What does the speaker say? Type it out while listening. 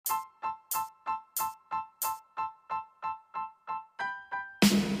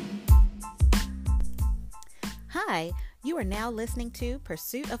Hi, you are now listening to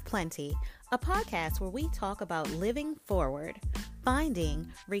Pursuit of Plenty, a podcast where we talk about living forward, finding,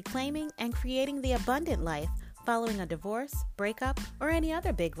 reclaiming, and creating the abundant life following a divorce, breakup, or any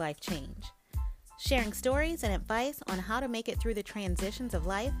other big life change. Sharing stories and advice on how to make it through the transitions of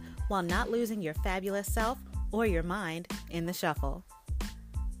life while not losing your fabulous self or your mind in the shuffle.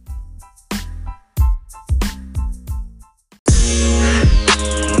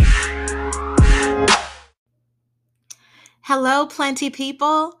 Hello, Plenty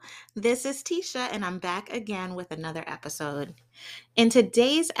people. This is Tisha, and I'm back again with another episode. In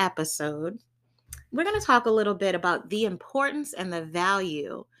today's episode, we're going to talk a little bit about the importance and the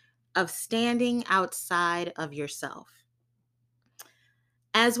value of standing outside of yourself.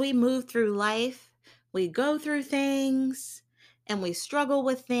 As we move through life, we go through things and we struggle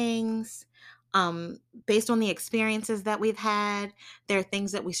with things. Based on the experiences that we've had, there are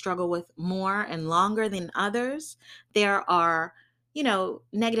things that we struggle with more and longer than others. There are,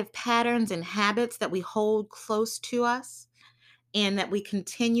 negative patterns and habits that we hold close to us and that we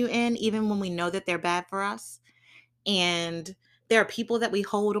continue in even when we know that they're bad for us. And there are people that we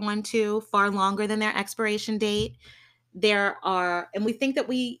hold on to far longer than their expiration date. And we think that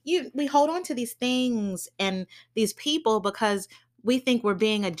we hold on to these things and these people because we think we're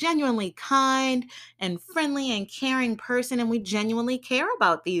being a genuinely kind and friendly and caring person, and we genuinely care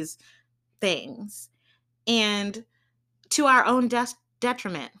about these things, and to our own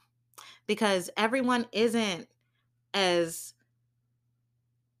detriment, because everyone isn't as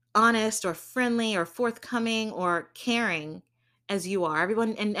honest or friendly or forthcoming or caring as you are.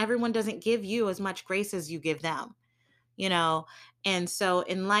 Everyone doesn't give you as much grace as you give them. And so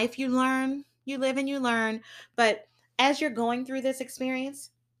in life, you learn, you live and you learn. But as you're going through this experience,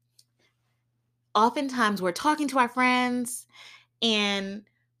 oftentimes we're talking to our friends and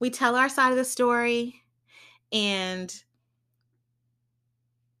we tell our side of the story, and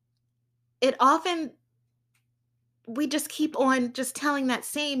we just keep on just telling that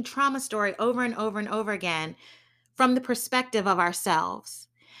same trauma story over and over and over again from the perspective of ourselves.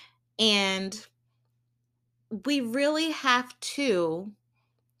 And we really have to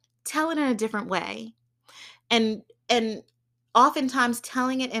tell it in a different way. And oftentimes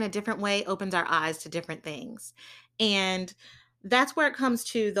telling it in a different way opens our eyes to different things. And that's where it comes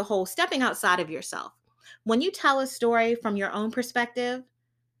to the whole stepping outside of yourself. When you tell a story from your own perspective,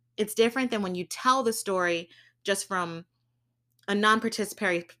 it's different than when you tell the story just from a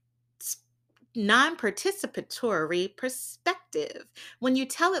non-participatory perspective. When you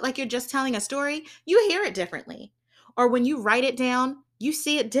tell it like you're just telling a story, you hear it differently. Or when you write it down, you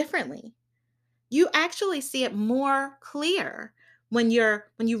see it differently. You actually see it more clear when you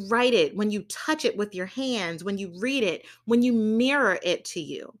write it, when you touch it with your hands, when you read it, when you mirror it to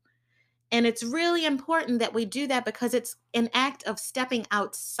you. And it's really important that we do that because it's an act of stepping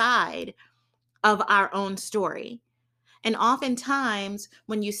outside of our own story. And oftentimes,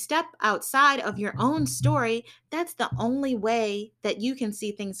 when you step outside of your own story, that's the only way that you can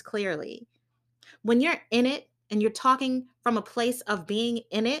see things clearly. When you're in it and you're talking from a place of being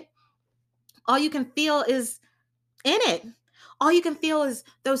in it, all you can feel is in it. All you can feel is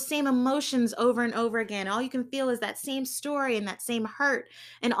those same emotions over and over again. All you can feel is that same story and that same hurt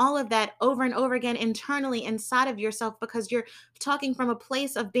and all of that over and over again internally inside of yourself, because you're talking from a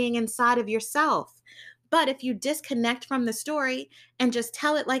place of being inside of yourself. But if you disconnect from the story and just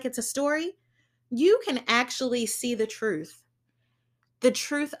tell it like it's a story, you can actually see the truth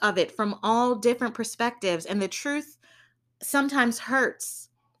of it from all different perspectives. And the truth sometimes hurts.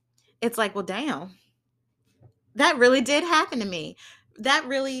 It's like, well, damn, that really did happen to me. That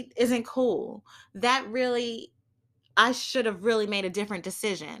really isn't cool. I should have really made a different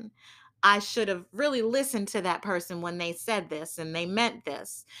decision. I should have really listened to that person when they said this and they meant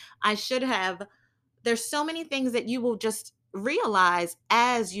this. There's so many things that you will just realize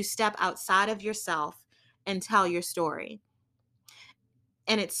as you step outside of yourself and tell your story.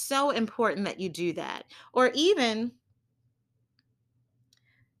 And it's so important that you do that. Or even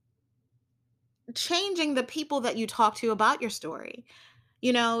changing the people that you talk to about your story.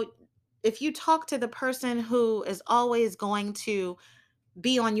 If you talk to the person who is always going to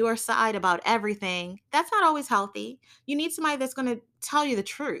be on your side about everything, that's not always healthy. You need somebody that's going to tell you the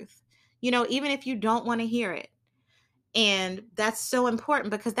truth, even if you don't want to hear it. And that's so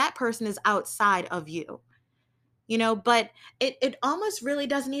important because that person is outside of you, but it almost really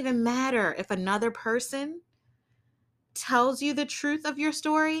doesn't even matter if another person tells you the truth of your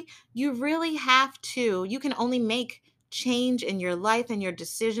story. You can only make change in your life and your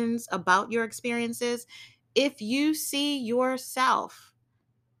decisions about your experiences if you see yourself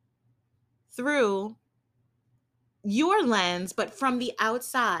through your lens, but from the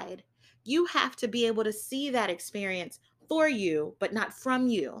outside. You have to be able to see that experience for you, but not from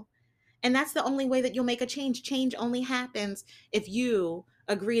you. And that's the only way that you'll make a change. Change only happens if you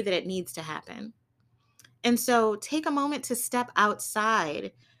agree that it needs to happen. And so take a moment to step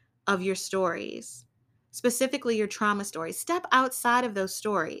outside of your stories, specifically your trauma stories. Step outside of those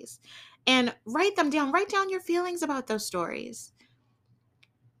stories and write them down. Write down your feelings about those stories.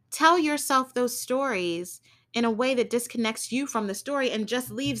 Tell yourself those stories in a way that disconnects you from the story and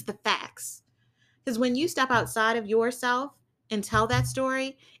just leaves the facts. Because when you step outside of yourself and tell that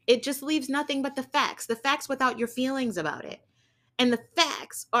story, it just leaves nothing but the facts without your feelings about it. And the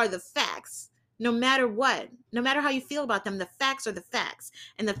facts are the facts. No matter what, no matter how you feel about them, the facts are the facts.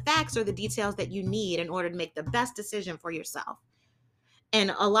 And the facts are the details that you need in order to make the best decision for yourself.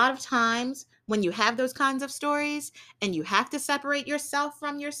 And a lot of times when you have those kinds of stories and you have to separate yourself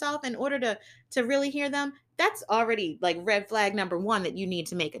from yourself in order to really hear them, that's already like red flag number one that you need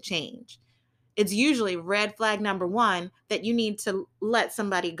to make a change. It's usually red flag number one that you need to let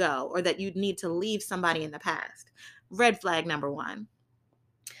somebody go or that you need to leave somebody in the past. Red flag number one.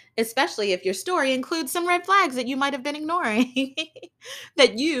 Especially if your story includes some red flags that you might have been ignoring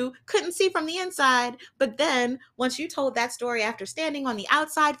that you couldn't see from the inside. But then once you told that story after standing on the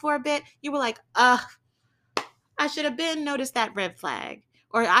outside for a bit, you were like, I should have been noticed that red flag.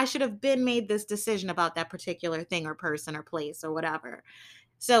 Or I should have been made this decision about that particular thing or person or place or whatever.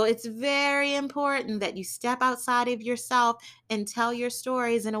 So it's very important that you step outside of yourself and tell your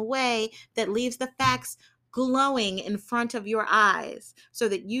stories in a way that leaves the facts glowing in front of your eyes so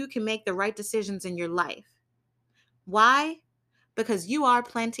that you can make the right decisions in your life. Why? Because you are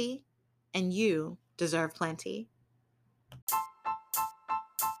plenty and you deserve plenty.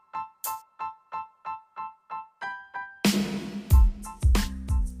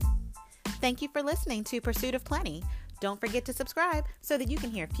 Thank you for listening to Pursuit of Plenty. Don't forget to subscribe so that you can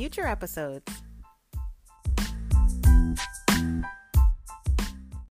hear future episodes.